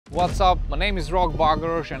What's up? My name is Rok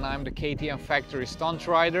and I'm the KTM factory stunt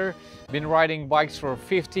rider. Been riding bikes for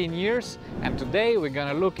 15 years and today we're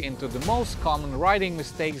gonna look into the most common riding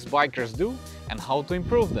mistakes bikers do and how to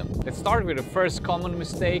improve them. Let's start with the first common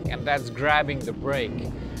mistake, and that's grabbing the brake.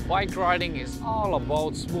 Bike riding is all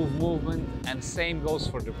about smooth movement and same goes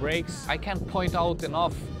for the brakes. I can't point out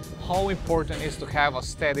enough how important it is to have a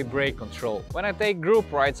steady brake control. When I take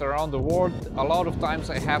group rides around the world, a lot of times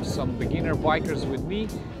I have some beginner bikers with me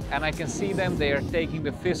and I can see them, they are taking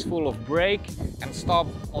the fistful of brake and stop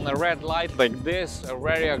on a red light like this, a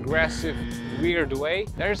very aggressive, weird way.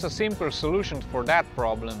 There's a simpler solution for that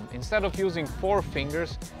problem. Instead of using 4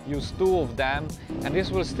 fingers, use 2 of them, and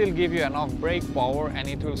this will still give you enough brake power and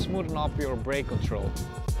it will smoothen up your brake control.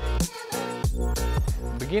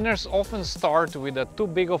 Beginners often start with a too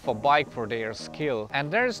big of a bike for their skill,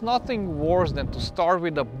 and there's nothing worse than to start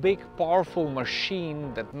with a big powerful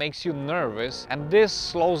machine that makes you nervous, and this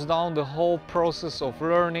slows down the whole process of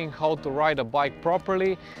learning how to ride a bike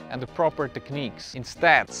properly and the proper techniques.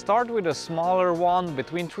 Instead, start with a smaller one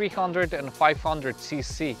between 300 and 500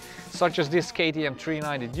 cc, such as this KTM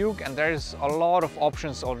 390 Duke, and there's a lot of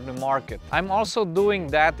options on the market. I'm also doing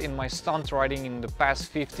that in my stunt riding in the past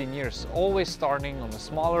 15 years, always starting on a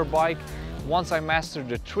smaller bike. Once I master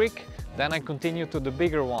the trick, then I continue to the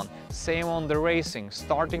bigger one. Same on the racing,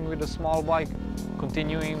 starting with a small bike,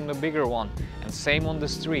 continuing the bigger one, and same on the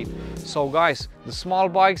street. So guys, the small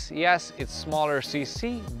bikes, yes, it's smaller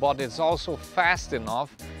cc, but it's also fast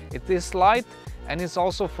enough. It is light and it's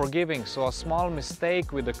also forgiving, so a small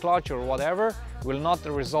mistake with the clutch or whatever will not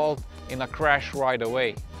result in a crash right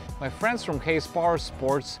away. My friends from Hayes Power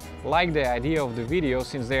Sports like the idea of the video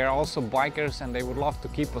since they are also bikers and they would love to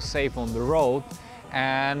keep us safe on the road,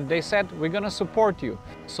 and they said we're gonna support you.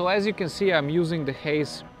 So as you can see, I'm using the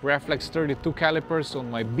Hayes Reflex 32 calipers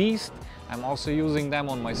on my Beast. I'm also using them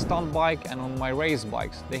on my stunt bike and on my race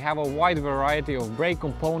bikes. They have a wide variety of brake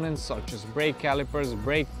components such as brake calipers,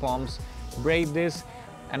 brake pumps, brake discs,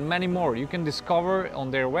 and many more. You can discover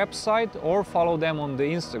on their website or follow them on the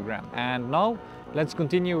Instagram. And now let's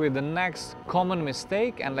continue with the next common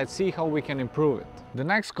mistake and let's see how we can improve it. The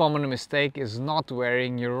next common mistake is not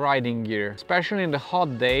wearing your riding gear. Especially in the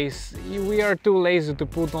hot days, we are too lazy to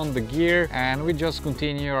put on the gear and we just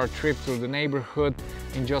continue our trip through the neighborhood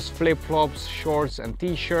in just flip-flops, shorts and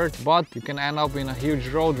t-shirt, but you can end up in a huge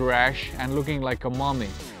road rash and looking like a mummy.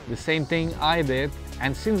 The same thing I did,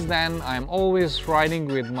 and since then I'm always riding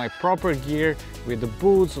with my proper gear, with the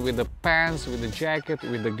boots, with the pants, with the jacket,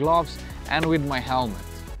 with the gloves and with my helmet.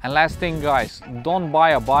 And last thing guys, don't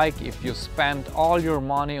buy a bike if you spend all your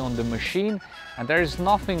money on the machine and there is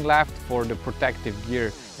nothing left for the protective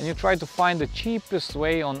gear and you try to find the cheapest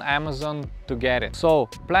way on Amazon to get it. So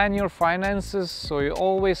plan your finances so you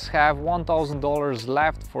always have $1,000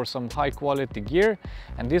 left for some high quality gear,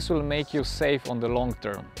 and this will make you safe on the long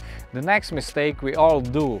term. The next mistake we all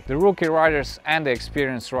do, the rookie riders and the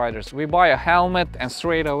experienced riders, we buy a helmet and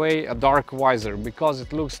straight away a dark visor because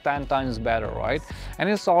it looks 10 times better, right? And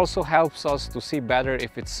it also helps us to see better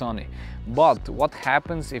if it's sunny. But what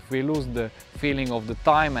happens if we lose the feeling of the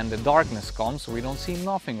time and the darkness comes? We don't see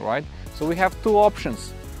nothing, right? So we have 2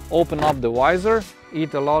 options. Open up the visor,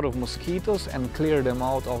 eat a lot of mosquitoes and clear them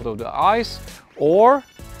out of the eyes, or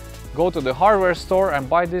go to the hardware store and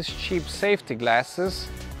buy these cheap safety glasses,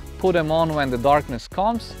 put them on when the darkness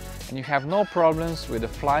comes and you have no problems with the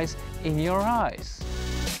flies in your eyes.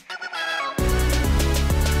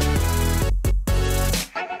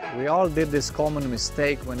 We all did this common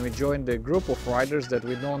mistake when we joined a group of riders that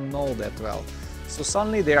we don't know that well. So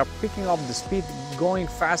suddenly they are picking up the speed, going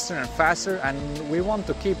faster and faster, and we want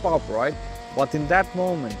to keep up, right? But in that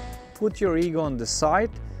moment, put your ego on the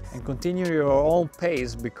side and continue your own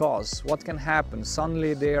pace, because what can happen?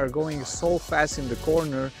 Suddenly they are going so fast in the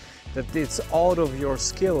corner that it's out of your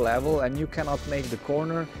skill level and you cannot make the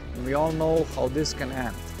corner, and we all know how this can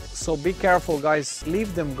end. So be careful guys,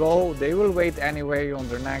 leave them go, they will wait anyway on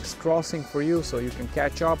their next crossing for you so you can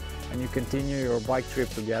catch up and you continue your bike trip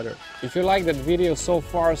together. If you like that video so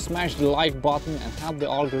far, smash the like button and help the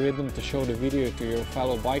algorithm to show the video to your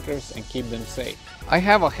fellow bikers and keep them safe. I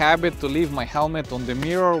have a habit to leave my helmet on the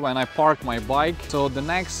mirror when I park my bike, so the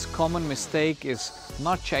next common mistake is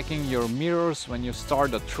not checking your mirrors when you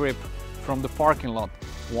start a trip from the parking lot.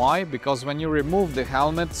 Why? Because when you remove the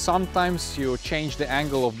helmet, sometimes you change the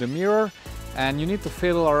angle of the mirror and you need to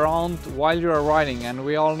fiddle around while you are riding, and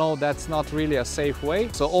we all know that's not really a safe way.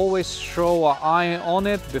 So always throw an eye on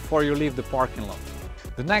it before you leave the parking lot.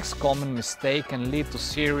 The next common mistake can lead to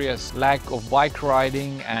serious lack of bike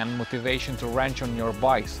riding and motivation to wrench on your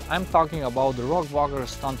bikes. I'm talking about the RokON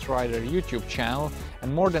Stunt Rider YouTube channel,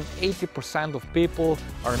 and more than 80% of people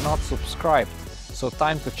are not subscribed. So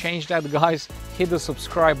time to change that, guys. Hit the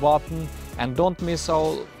subscribe button and don't miss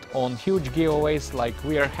out on huge giveaways like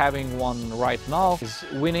we are having one right now. Is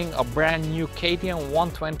winning a brand new KTM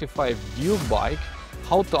 125 Duke bike.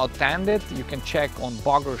 How to attend it you can check on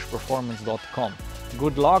baggersperformance.com.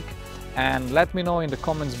 Good luck, and let me know in the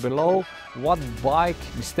comments below what bike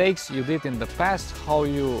mistakes you did in the past, how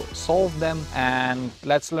you solved them, and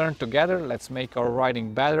let's learn together. Let's make our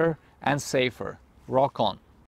riding better and safer. Rock on!